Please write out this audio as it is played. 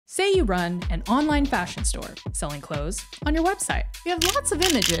Say you run an online fashion store selling clothes on your website. You have lots of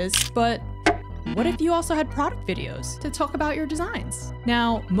images, but what if you also had product videos to talk about your designs?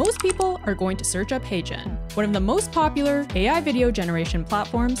 Now, most people are going to search up HeyGen, one of the most popular AI video generation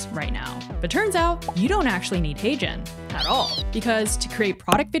platforms right now. But turns out you don't actually need HeyGen at all, because to create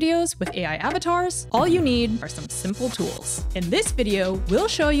product videos with AI avatars, all you need are some simple tools. In this video, we'll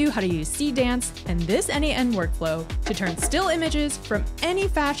show you how to use Seedance and this n8n workflow to turn still images from any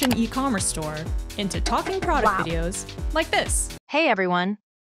fashion e-commerce store into talking product videos like this. Hey everyone!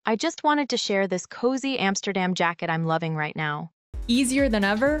 I just wanted to share this cozy Amsterdam jacket I'm loving right now. Easier than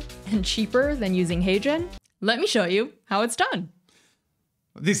ever and cheaper than using HeyGen? Let me show you how it's done.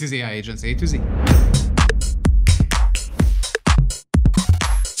 This is AI Agents A to Z.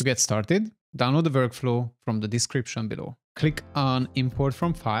 To get started, download the workflow from the description below. Click on Import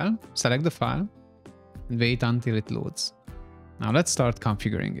from File, select the file, and wait until it loads. Now let's start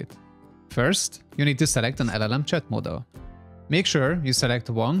configuring it. First, you need to select an LLM chat model. Make sure you select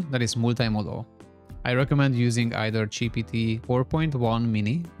one that is multimodal. I recommend using either GPT 4.1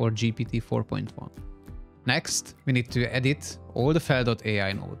 mini or GPT 4.1. Next, we need to edit all the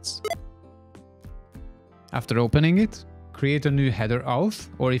Fel.ai nodes. After opening it, create a new header auth,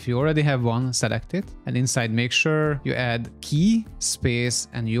 or if you already have one, select it, and inside make sure you add key, space,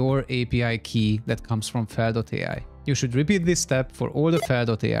 and your API key that comes from Fel.ai. You should repeat this step for all the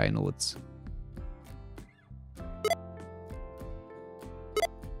Fel.ai nodes.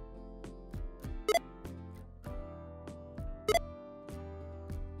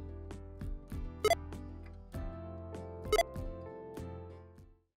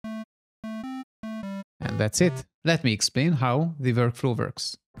 And that's it. Let me explain how the workflow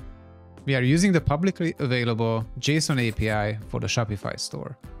works. We are using the publicly available JSON API for the Shopify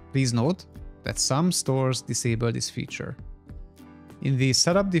store. Please note that some stores disable this feature. In the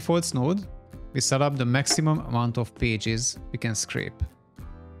Setup Defaults node, we set up the maximum amount of pages we can scrape.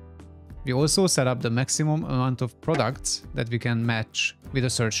 We also set up the maximum amount of products that we can match with a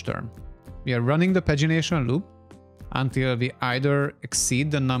search term. We are running the pagination loop until we either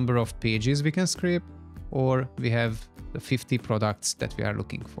exceed the number of pages we can scrape, or we have the 50 products that we are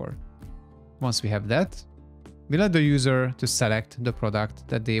looking for. Once we have that, we let the user to select the product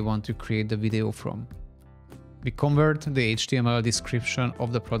that they want to create the video from. We convert the HTML description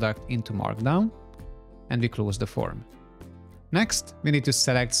of the product into Markdown, and we close the form. Next, we need to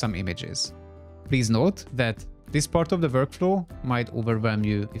select some images. Please note that this part of the workflow might overwhelm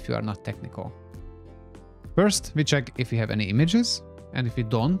you if you are not technical. First, we check if we have any images, and if we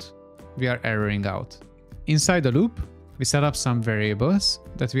don't, we are erroring out. Inside the loop, we set up some variables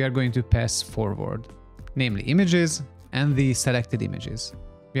that we are going to pass forward, namely images and the selected images.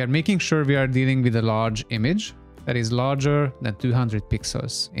 We are making sure we are dealing with a large image that is larger than 200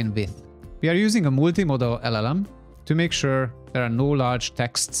 pixels in width. We are using a multimodal LLM to make sure there are no large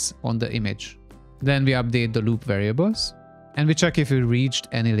texts on the image. Then we update the loop variables and we check if we reached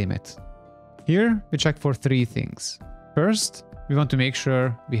any limit. Here, we check for three things. First, we want to make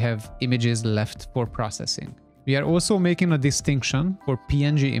sure we have images left for processing. We are also making a distinction for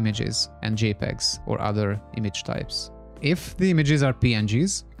PNG images and JPEGs or other image types. If the images are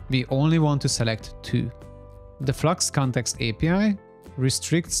PNGs, we only want to select two. The Flux Context API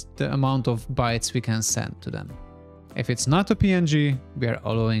restricts the amount of bytes we can send to them. If it's not a PNG, we are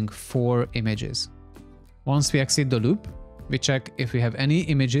allowing 4 images. Once we exit the loop, we check if we have any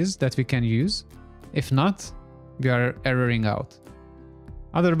images that we can use. If not, we are erroring out.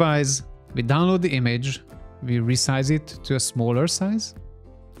 Otherwise, we download the image, we resize it to a smaller size,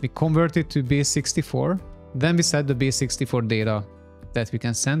 we convert it to base64, then we set the base64 data that we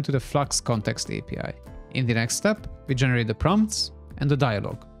can send to the Flux Context API. In the next step, we generate the prompts and the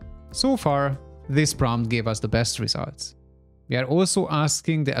dialog. So far, this prompt gave us the best results. We are also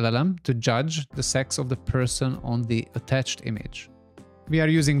asking the LLM to judge the sex of the person on the attached image. We are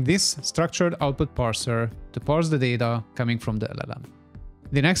using this structured output parser to parse the data coming from the LLM.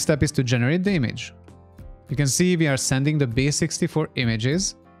 The next step is to generate the image. You can see we are sending the base64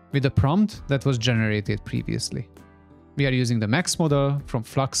 images with the prompt that was generated previously. We are using the max model from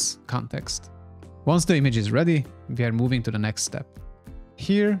Flux Context. Once the image is ready, we are moving to the next step.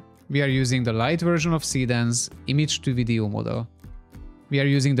 Here, we are using the light version of Seedance image-to-video model. We are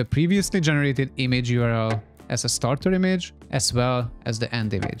using the previously generated image URL as a starter image as well as the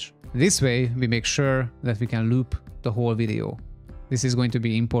end image. This way, we make sure that we can loop the whole video. This is going to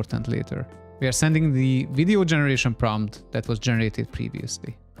be important later. We are sending the video generation prompt that was generated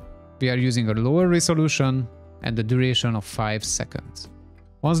previously. We are using a lower resolution and the duration of 5 seconds.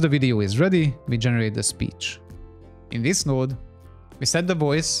 Once the video is ready, we generate the speech. In this node, We set the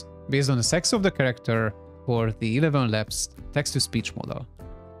voice based on the sex of the character for the 11-lapsed text-to-speech model.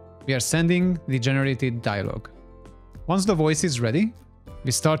 We are sending the generated dialogue. Once the voice is ready, we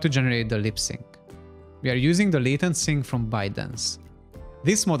start to generate the lip sync. We are using the latent sync from ByteDance.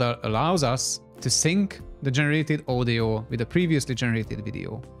 This model allows us to sync the generated audio with the previously generated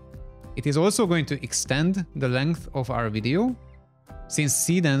video. It is also going to extend the length of our video, since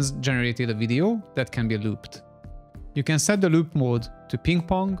Seedance generated a video that can be looped. You can set the loop mode to ping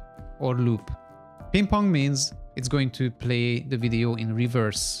pong or loop. Ping pong means it's going to play the video in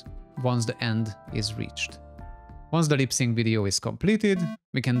reverse once the end is reached. Once the lip sync video is completed,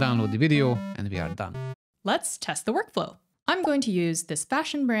 we can download the video and we are done. Let's test the workflow. I'm going to use this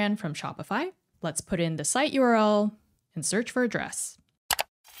fashion brand from Shopify. Let's put in the site URL and search for a dress.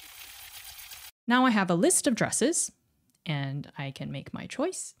 Now I have a list of dresses and I can make my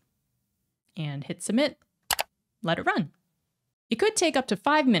choice and hit submit. Let it run. It could take up to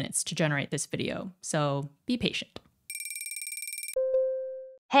 5 minutes to generate this video, so be patient.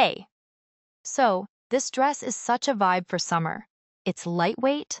 Hey. So, this dress is such a vibe for summer. It's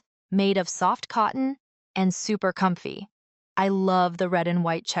lightweight, made of soft cotton, and super comfy. I love the red and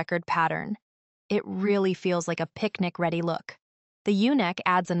white checkered pattern. It really feels like a picnic-ready look. The U-neck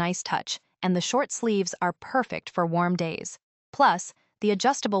adds a nice touch, and the short sleeves are perfect for warm days. Plus, the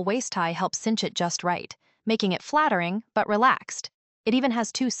adjustable waist tie helps cinch it just right, making it flattering but relaxed. It even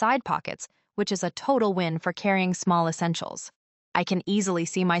has 2 side pockets, which is a total win for carrying small essentials. I can easily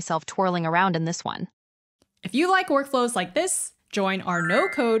see myself twirling around in this one. If you like workflows like this, join our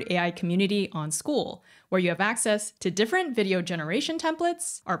no-code AI community on School, where you have access to different video generation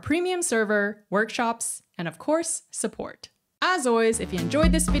templates, our premium server, workshops, and of course, support. As always, if you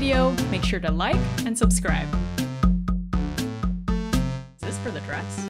enjoyed this video, make sure to like and subscribe. Is this for the dress?